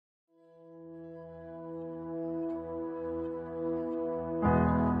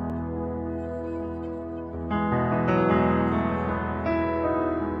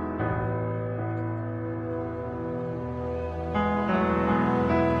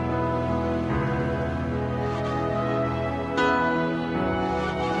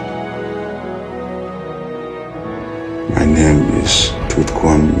name is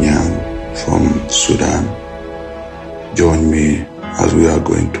Tutkwon Nyang from Sudan. Join me as we are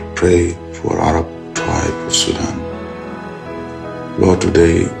going to pray for Arab tribe of Sudan. Lord,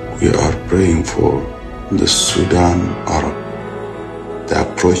 today we are praying for the Sudan Arab. The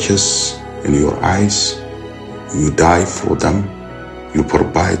approaches in your eyes, you die for them, you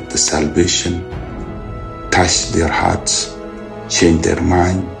provide the salvation, touch their hearts, change their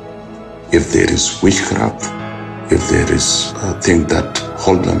mind. If there is witchcraft, if there is a thing that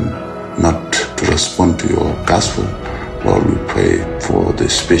hold them not to respond to your gospel, Lord, we pray for the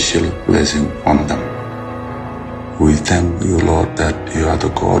special blessing on them. We thank you, Lord, that you are the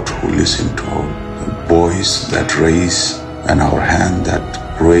God who listens to our voice that raise and our hand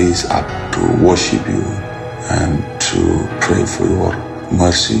that raise up to worship you and to pray for your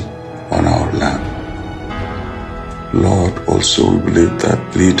mercy on our land. Lord, also we believe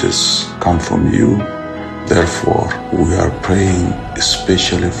that leaders come from you. Therefore, we are praying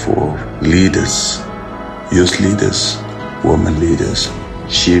especially for leaders, youth leaders, women leaders,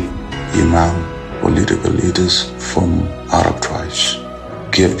 chief, imam, political leaders from Arab tribes.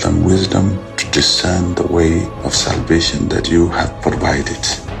 Give them wisdom to discern the way of salvation that you have provided.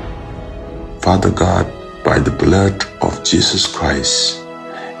 Father God, by the blood of Jesus Christ,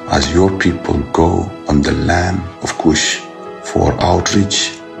 as your people go on the land of Cush for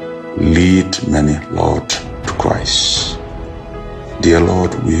outreach, lead many, Lord, to Christ. Dear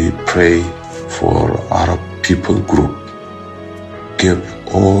Lord, we pray for Arab people group. Give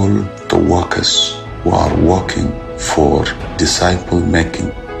all the workers who are working for disciple making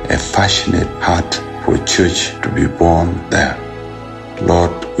a passionate heart for a church to be born there.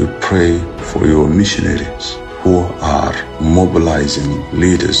 Lord, we pray for your missionaries who are mobilizing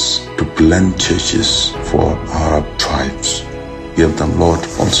leaders to plant churches for Arab tribes. Give them, Lord,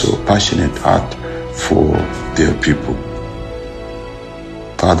 also a passionate heart for their people.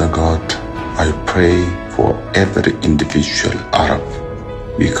 Father God, I pray for every individual Arab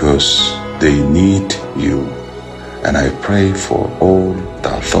because they need you. And I pray for all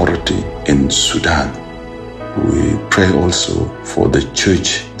the authority in Sudan. We pray also for the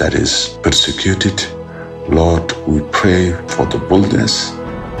church that is persecuted. Lord, we pray for the boldness,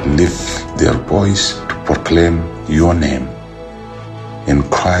 lift their voice to proclaim your name. In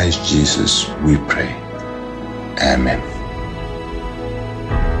Christ Jesus we pray. Amen.